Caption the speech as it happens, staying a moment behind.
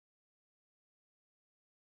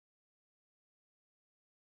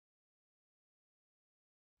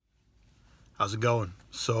How's it going?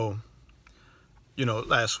 So,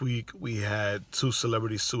 last week we had two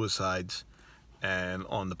celebrity suicides, and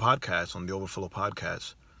on the podcast, on the Overflow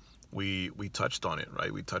podcast, we touched on it,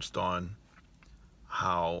 right? We touched on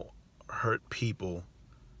how hurt people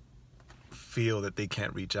feel that they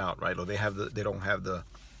can't reach out, right? Or they don't have the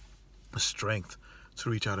strength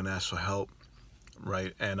to reach out and ask for help,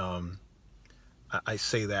 right? And I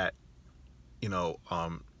say that, you know,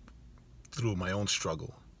 um, through my own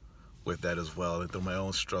struggle with that as well, and through my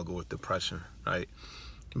own struggle with depression, right?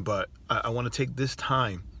 But I want to take this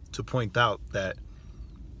time to point out that,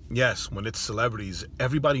 yes, when it's celebrities,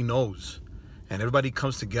 everybody knows, and everybody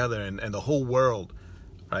comes together, and the whole world,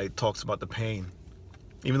 right, talks about the pain,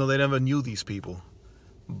 even though they never knew these people.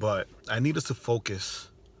 But I need us to focus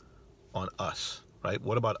on us, right?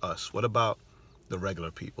 What about us? What about the regular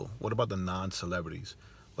people? What about the non-celebrities?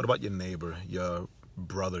 What about your neighbor, your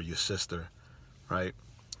brother, your sister, right?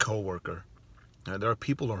 Co-worker. There are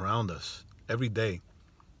people around us every day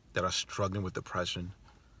that are struggling with depression,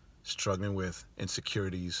 struggling with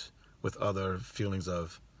insecurities, with other feelings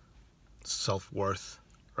of self-worth,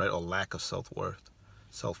 right? Or lack of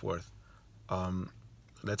self-worth. Um,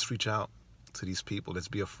 let's reach out to these people. Let's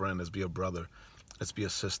be a friend. Let's be a brother. Let's be a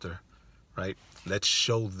sister, right? Let's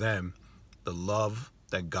show them the love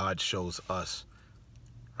that God shows us,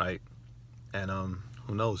 right? And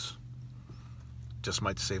who knows? Just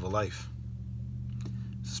might save a life.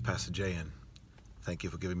 This is Pastor Jay, and thank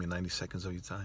you for giving me 90 seconds of your time.